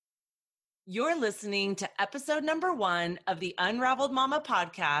You're listening to episode number 1 of the Unraveled Mama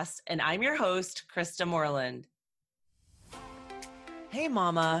podcast, and I'm your host, Krista Moreland. Hey,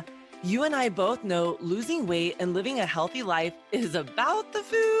 Mama. You and I both know losing weight and living a healthy life is about the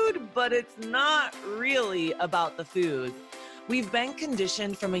food, but it's not really about the food. We've been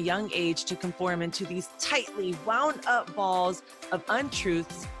conditioned from a young age to conform into these tightly wound up balls of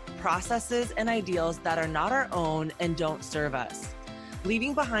untruths, processes, and ideals that are not our own and don't serve us,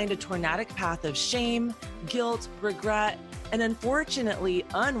 leaving behind a tornadic path of shame, guilt, regret, and unfortunately,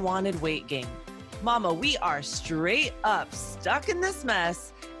 unwanted weight gain. Mama, we are straight up stuck in this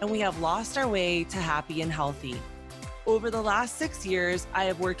mess, and we have lost our way to happy and healthy. Over the last 6 years, I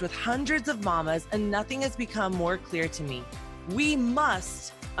have worked with hundreds of mamas, and nothing has become more clear to me. We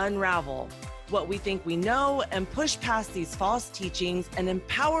must unravel what we think we know and push past these false teachings and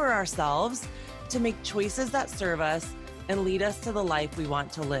empower ourselves to make choices that serve us and lead us to the life we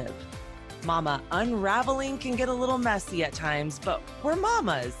want to live. Mama, unraveling can get a little messy at times, but we're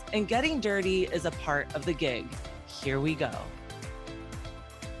mamas, and getting dirty is a part of the gig. Here we go.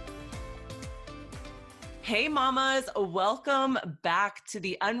 Hey, mamas, welcome back to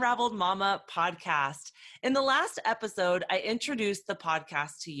the Unraveled Mama podcast. In the last episode, I introduced the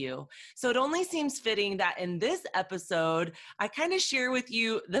podcast to you. So it only seems fitting that in this episode, I kind of share with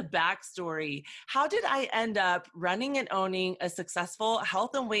you the backstory. How did I end up running and owning a successful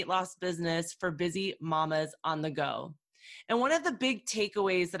health and weight loss business for busy mamas on the go? And one of the big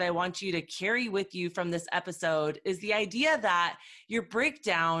takeaways that I want you to carry with you from this episode is the idea that your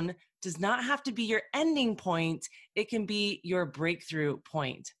breakdown does not have to be your ending point. It can be your breakthrough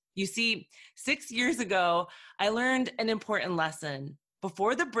point. You see, 6 years ago, I learned an important lesson.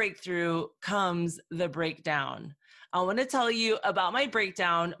 Before the breakthrough comes the breakdown. I want to tell you about my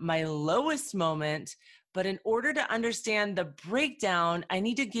breakdown, my lowest moment. But in order to understand the breakdown, I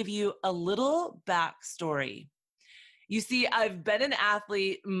need to give you a little backstory. You see, I've been an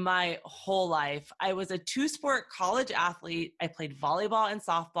athlete my whole life. I was a 2-sport college athlete. I played volleyball and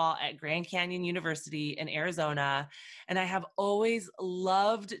softball at Grand Canyon University in Arizona, and I have always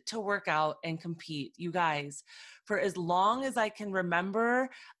loved to work out and compete. You guys, for as long as I can remember,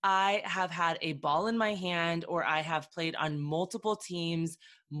 I have had a ball in my hand, or I have played on multiple teams,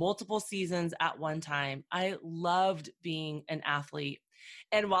 multiple seasons at one time. I loved being an athlete.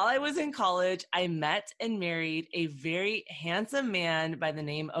 And while I was in college, I met and married a very handsome man by the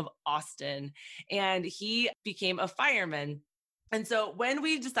name of Austin, and he became a fireman. And so when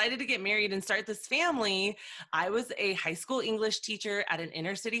we decided to get married and start this family, I was a high school English teacher at an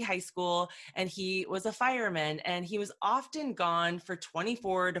inner city high school, and he was a fireman, and he was often gone for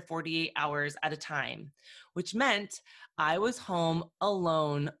 24 to 48 hours at a time, which meant I was home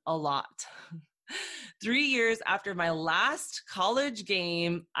alone a lot. 3 years after my last college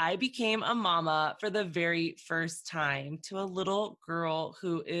game, I became a mama for the very first time to a little girl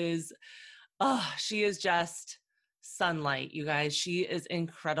who is, she is just sunlight, you guys. She is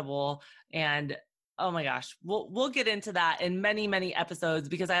incredible. And oh my gosh, we'll get into that in many, many episodes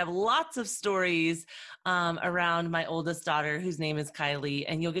because I have lots of stories around my oldest daughter, whose name is Kylie,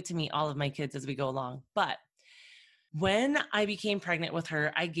 and you'll get to meet all of my kids as we go along. But when I became pregnant with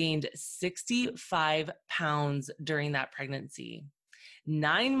her, I gained 65 pounds during that pregnancy.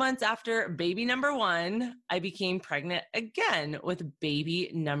 9 months after baby number 1, I became pregnant again with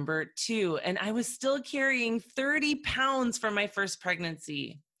baby number 2, and I was still carrying 30 pounds from my first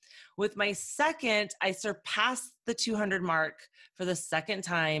pregnancy. With my second, I surpassed the 200 mark for the second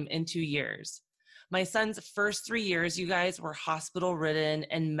time in 2 years. My son's first 3 years, you guys, were hospital ridden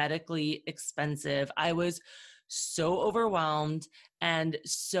and medically expensive. I was so overwhelmed and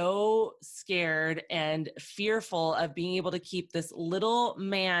so scared and fearful of being able to keep this little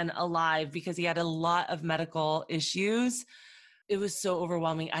man alive because he had a lot of medical issues. It was so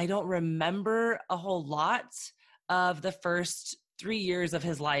overwhelming. I don't remember a whole lot of the first 3 years of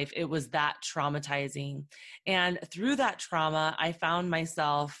his life. It was that traumatizing. And through that trauma, I found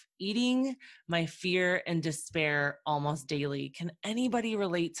myself eating my fear and despair almost daily. Can anybody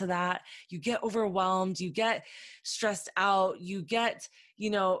relate to that? You get overwhelmed, you get stressed out, you get,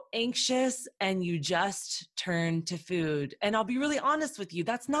 anxious, and you just turn to food. And I'll be really honest with you,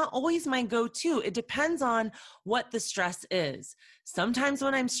 that's not always my go-to. It depends on what the stress is. Sometimes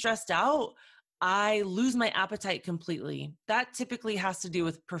when I'm stressed out, I lose my appetite completely. That typically has to do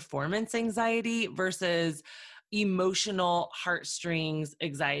with performance anxiety versus emotional heartstrings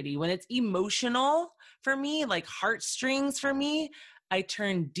anxiety. When it's emotional for me, like heartstrings for me, I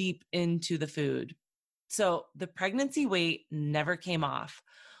turn deep into the food. So the pregnancy weight never came off.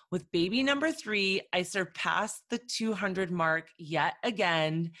 With baby number 3, I surpassed the 200 mark yet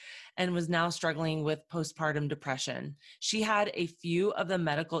again and was now struggling with postpartum depression. She had a few of the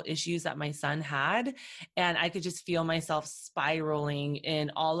medical issues that my son had, and I could just feel myself spiraling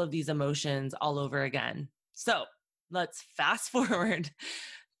in all of these emotions all over again. So let's fast forward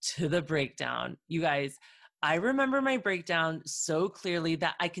to the breakdown. You guys, I remember my breakdown so clearly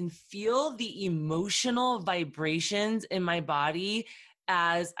that I can feel the emotional vibrations in my body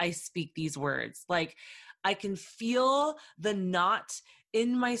as I speak these words. Like I can feel the knot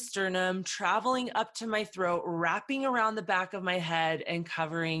in my sternum traveling up to my throat, wrapping around the back of my head and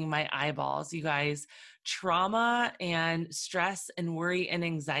covering my eyeballs. You guys, trauma and stress and worry and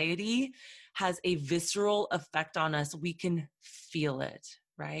anxiety has a visceral effect on us. We can feel it,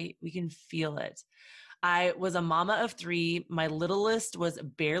 right? We can feel it. I was a mama of 3. My littlest was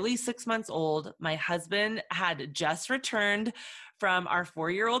barely 6 months old. My husband had just returned from our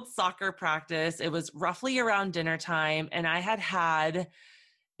 4-year-old soccer practice. It was roughly around dinner time, and I had had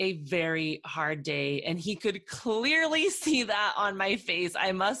a very hard day, and he could clearly see that on my face.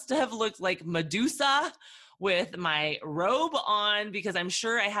 I must have looked like Medusa with my robe on because I'm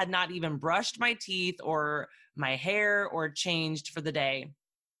sure I had not even brushed my teeth or my hair or changed for the day.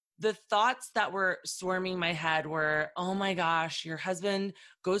 The thoughts that were swarming my head were, oh my gosh, your husband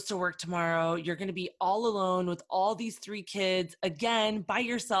goes to work tomorrow. You're going to be all alone with all these 3 kids, again, by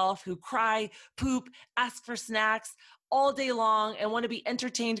yourself, who cry, poop, ask for snacks all day long and want to be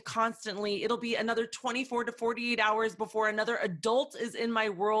entertained constantly. It'll be another 24 to 48 hours before another adult is in my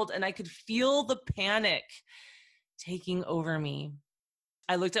world. And I could feel the panic taking over me.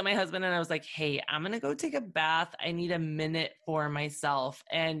 I looked at my husband and I was like, hey, I'm going to go take a bath. I need a minute for myself.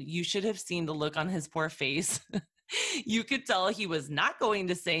 And you should have seen the look on his poor face. You could tell he was not going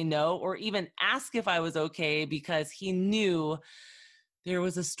to say no or even ask if I was okay because he knew there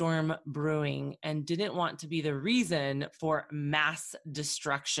was a storm brewing and didn't want to be the reason for mass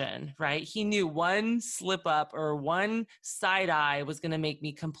destruction, right? He knew one slip up or one side eye was going to make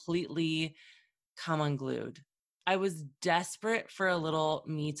me completely come unglued. I was desperate for a little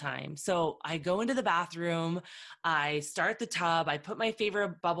me time. So I go into the bathroom, I start the tub, I put my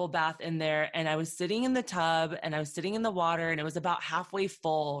favorite bubble bath in there, and I was sitting in the tub and I was sitting in the water and it was about halfway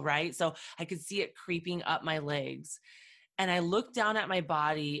full, right? So I could see it creeping up my legs. And I looked down at my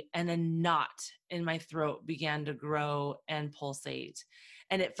body and a knot in my throat began to grow and pulsate.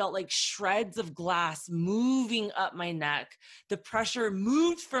 And it felt like shreds of glass moving up my neck. The pressure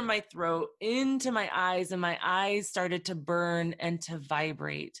moved from my throat into my eyes, and my eyes started to burn and to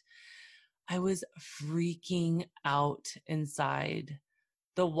vibrate. I was freaking out inside.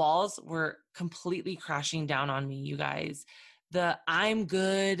 The walls were completely crashing down on me, you guys. The I'm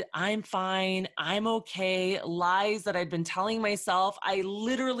good, I'm fine, I'm okay lies that I'd been telling myself, I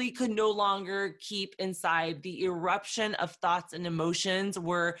literally could no longer keep inside. The eruption of thoughts and emotions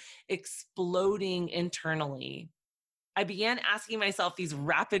were exploding internally. I began asking myself these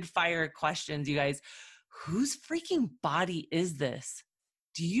rapid fire questions, you guys. Whose freaking body is this?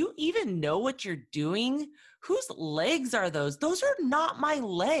 Do you even know what you're doing? Whose legs are those? Those are not my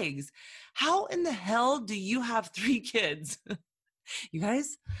legs. How in the hell do you have 3 kids? You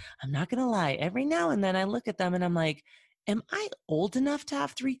guys, I'm not going to lie. Every now and then I look at them and I'm like, am I old enough to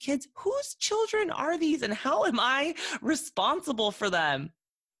have 3 kids? Whose children are these and how am I responsible for them?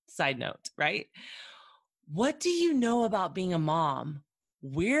 Side note, right? What do you know about being a mom?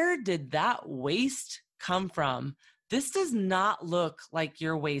 Where did that waist come from? This does not look like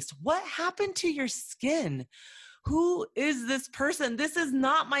your waist. What happened to your skin? Who is this person? This is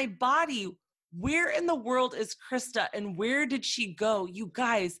not my body. Where in the world is Krista and where did she go? You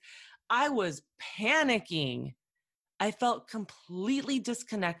guys, I was panicking. I felt completely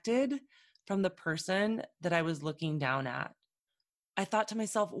disconnected from the person that I was looking down at. I thought to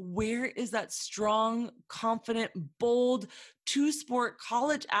myself, where is that strong, confident, bold, 2-sport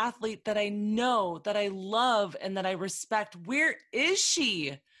college athlete that I know, that I love, and that I respect? Where is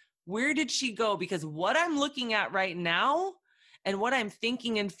she? Where did she go? Because what I'm looking at right now and what I'm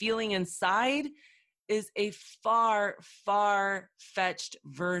thinking and feeling inside is a far, far fetched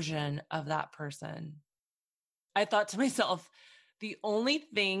version of that person. I thought to myself, the only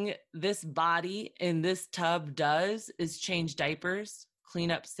thing this body in this tub does is change diapers, clean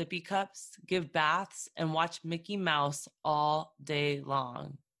up sippy cups, give baths, and watch Mickey Mouse all day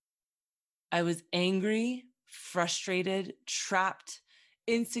long. I was angry, frustrated, trapped,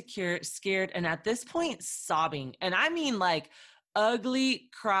 insecure, scared, and at this point, sobbing. And I mean like ugly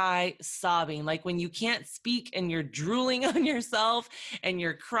cry sobbing, like when you can't speak and you're drooling on yourself and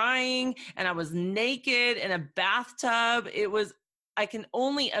you're crying. And I was naked in a bathtub. It was I can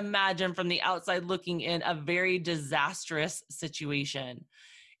only imagine from the outside looking in, a very disastrous situation.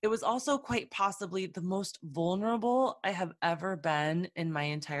 It was also quite possibly the most vulnerable I have ever been in my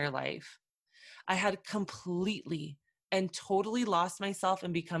entire life. I had completely and totally lost myself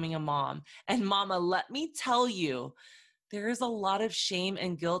in becoming a mom. And mama, let me tell you, there is a lot of shame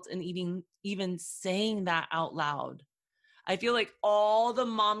and guilt in even saying that out loud. I feel like all the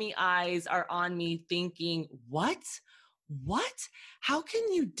mommy eyes are on me thinking, what? What? How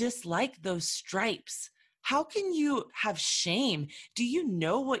can you dislike those stripes? How can you have shame? Do you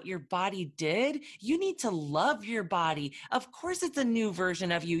know what your body did? You need to love your body. Of course, it's a new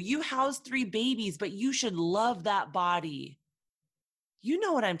version of you. You housed 3 babies, but you should love that body. You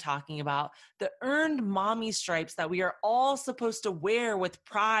know what I'm talking about. The earned mommy stripes that we are all supposed to wear with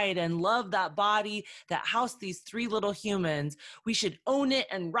pride and love that body that housed these 3 little humans. We should own it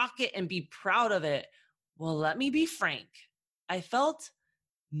and rock it and be proud of it. Well, let me be frank. I felt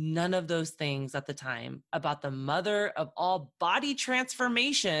none of those things at the time about the mother of all body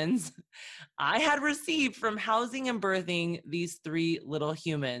transformations I had received from housing and birthing these 3 little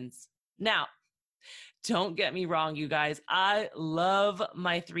humans. Now, don't get me wrong, you guys. I love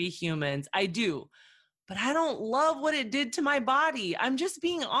my 3 humans. I do. But I don't love what it did to my body. I'm just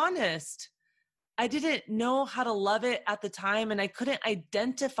being honest. I didn't know how to love it at the time, and I couldn't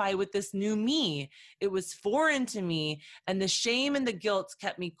identify with this new me. It was foreign to me, and the shame and the guilt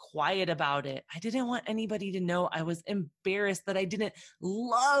kept me quiet about it. I didn't want anybody to know. I was embarrassed that I didn't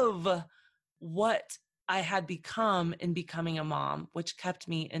love what I had become in becoming a mom, which kept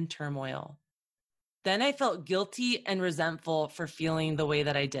me in turmoil. Then I felt guilty and resentful for feeling the way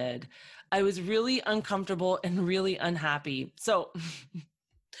that I did. I was really uncomfortable and really unhappy. So,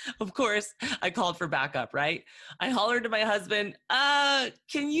 of course, I called for backup, right? I hollered to my husband,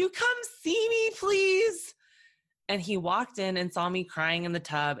 can you come see me, please? And he walked in and saw me crying in the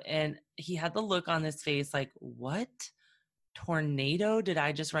tub, and he had the look on his face like, what tornado did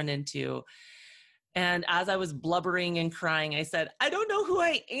I just run into? And as I was blubbering and crying, I said, I don't know who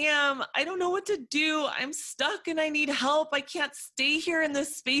I am. I don't know what to do. I'm stuck and I need help. I can't stay here in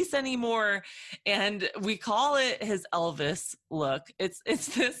this space anymore. And we call it his Elvis look. It's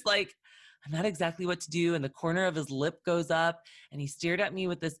this like, I'm not exactly what to do. And the corner of his lip goes up and he stared at me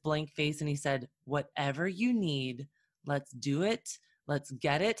with this blank face and he said, whatever you need, let's do it. Let's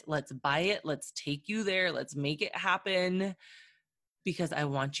get it. Let's buy it. Let's take you there. Let's make it happen because I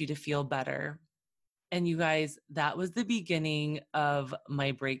want you to feel better. And you guys, that was the beginning of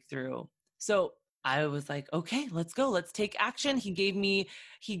my breakthrough. So I was like, okay, let's go. Let's take action. He gave me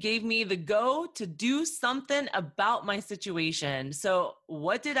the go to do something about my situation. So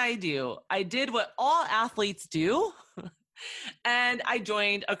what did I do? I did what all athletes do. And I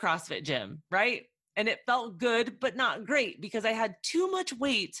joined a CrossFit gym, right? And it felt good, but not great because I had too much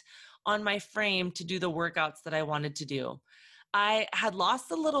weight on my frame to do the workouts that I wanted to do. I had lost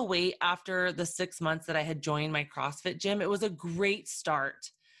a little weight after the 6 months that I had joined my CrossFit gym. It was a great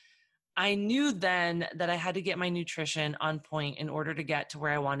start. I knew then that I had to get my nutrition on point in order to get to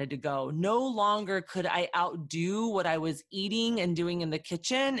where I wanted to go. No longer could I outdo what I was eating and doing in the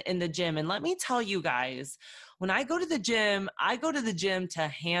kitchen in the gym. And let me tell you guys, when I go to the gym to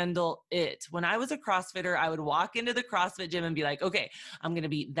handle it. When I was a CrossFitter, I would walk into the CrossFit gym and be like, okay, I'm going to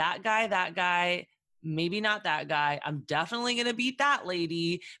beat that guy, maybe not that guy. I'm definitely going to beat that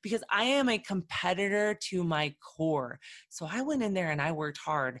lady because I am a competitor to my core. So I went in there and I worked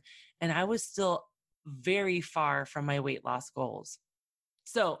hard and I was still very far from my weight loss goals.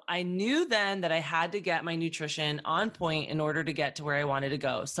 So I knew then that I had to get my nutrition on point in order to get to where I wanted to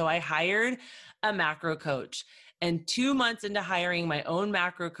go. So I hired a macro coach, and 2 months into hiring my own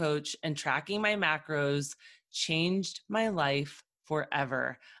macro coach and tracking my macros changed my life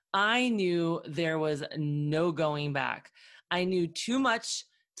forever. I knew there was no going back. I knew too much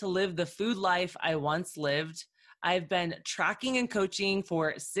to live the food life I once lived. I've been tracking and coaching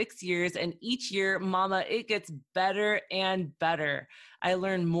for 6 years, and each year, mama, it gets better and better. I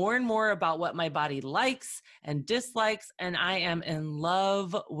learn more and more about what my body likes and dislikes, and I am in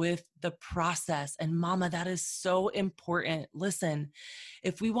love with the process. And mama, that is so important. Listen,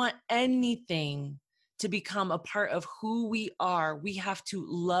 if we want anything to become a part of who we are, we have to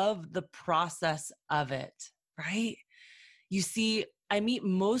love the process of it, right? You see, I meet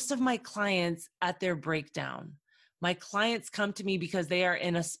most of my clients at their breakdown. My clients come to me because they are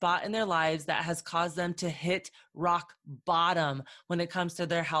in a spot in their lives that has caused them to hit rock bottom when it comes to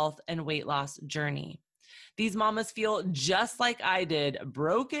their health and weight loss journey. These mamas feel just like I did,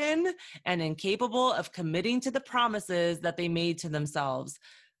 broken and incapable of committing to the promises that they made to themselves.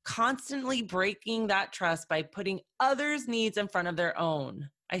 constantly breaking that trust by putting others' needs in front of their own.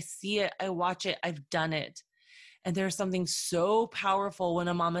 I see it, I watch it, I've done it. And there's something so powerful when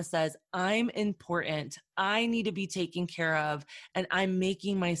a mama says, I'm important, I need to be taken care of, and I'm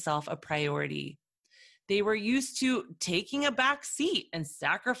making myself a priority. They were used to taking a back seat and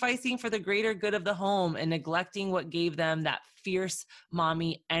sacrificing for the greater good of the home and neglecting what gave them that fierce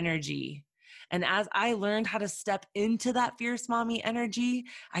mommy energy. And as I learned how to step into that fierce mommy energy,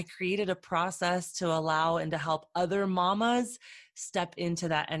 I created a process to allow and to help other mamas step into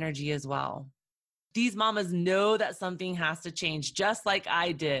that energy as well. These mamas know that something has to change, just like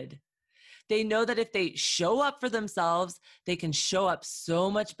I did. They know that if they show up for themselves, they can show up so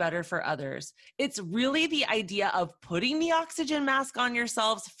much better for others. It's really the idea of putting the oxygen mask on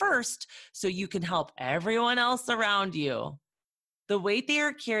yourselves first so you can help everyone else around you. The weight they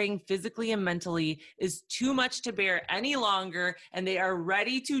are carrying physically and mentally is too much to bear any longer, and they are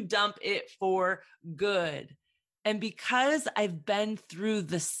ready to dump it for good. And because I've been through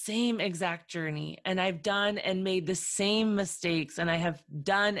the same exact journey and I've done and made the same mistakes, and I have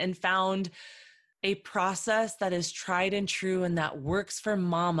done and found a process that is tried and true and that works for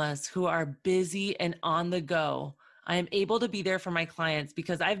mamas who are busy and on the go, I am able to be there for my clients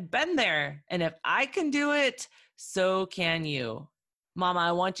because I've been there. And if I can do it, so can you. Mama,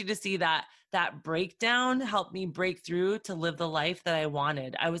 I want you to see that breakdown helped me break through to live the life that I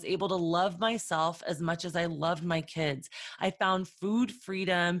wanted. I was able to love myself as much as I loved my kids. I found food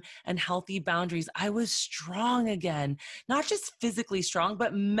freedom and healthy boundaries. I was strong again, not just physically strong,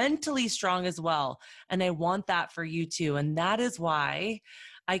 but mentally strong as well. And I want that for you too. And that is why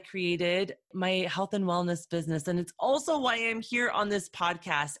I created my health and wellness business. And it's also why I'm here on this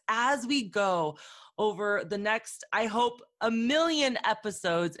podcast as we go over the next, I hope, 1 million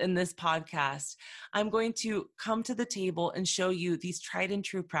episodes in this podcast. I'm going to come to the table and show you these tried and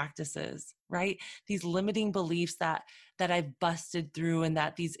true practices, right? These limiting beliefs that I've busted through, and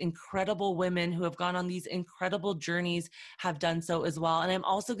that these incredible women who have gone on these incredible journeys have done so as well. And I'm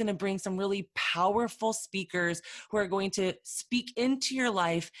also going to bring some really powerful speakers who are going to speak into your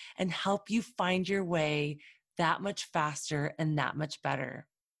life and help you find your way that much faster and that much better.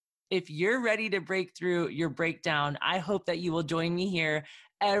 If you're ready to break through your breakdown, I hope that you will join me here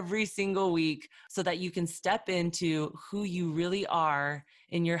every single week so that you can step into who you really are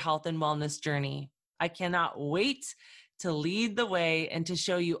in your health and wellness journey. I cannot wait to lead the way and to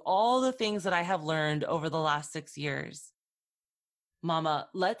show you all the things that I have learned over the last 6 years. Mama,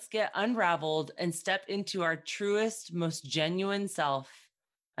 let's get unraveled and step into our truest, most genuine self.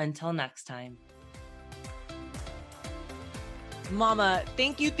 Until next time. Mama,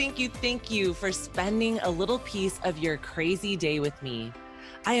 thank you for spending a little piece of your crazy day with me.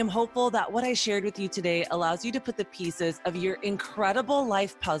 I am hopeful that what I shared with you today allows you to put the pieces of your incredible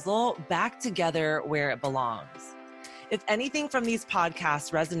life puzzle back together where it belongs. If anything from these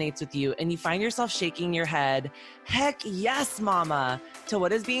podcasts resonates with you and you find yourself shaking your head, heck yes, Mama, to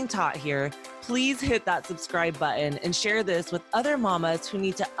what is being taught here, please hit that subscribe button and share this with other mamas who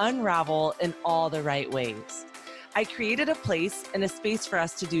need to unravel in all the right ways. I created a place and a space for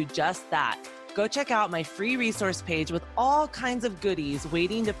us to do just that. Go check out my free resource page with all kinds of goodies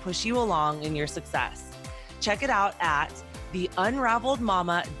waiting to push you along in your success. Check it out at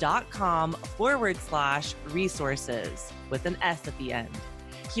theunraveledmama.com/resources with an S at the end.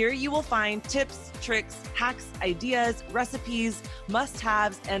 Here you will find tips, tricks, hacks, ideas, recipes,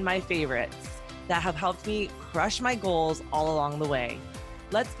 must-haves, and my favorites that have helped me crush my goals all along the way.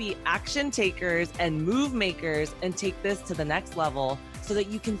 Let's be action takers and move makers and take this to the next level so that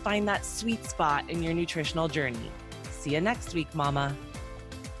you can find that sweet spot in your nutritional journey. See you next week, Mama.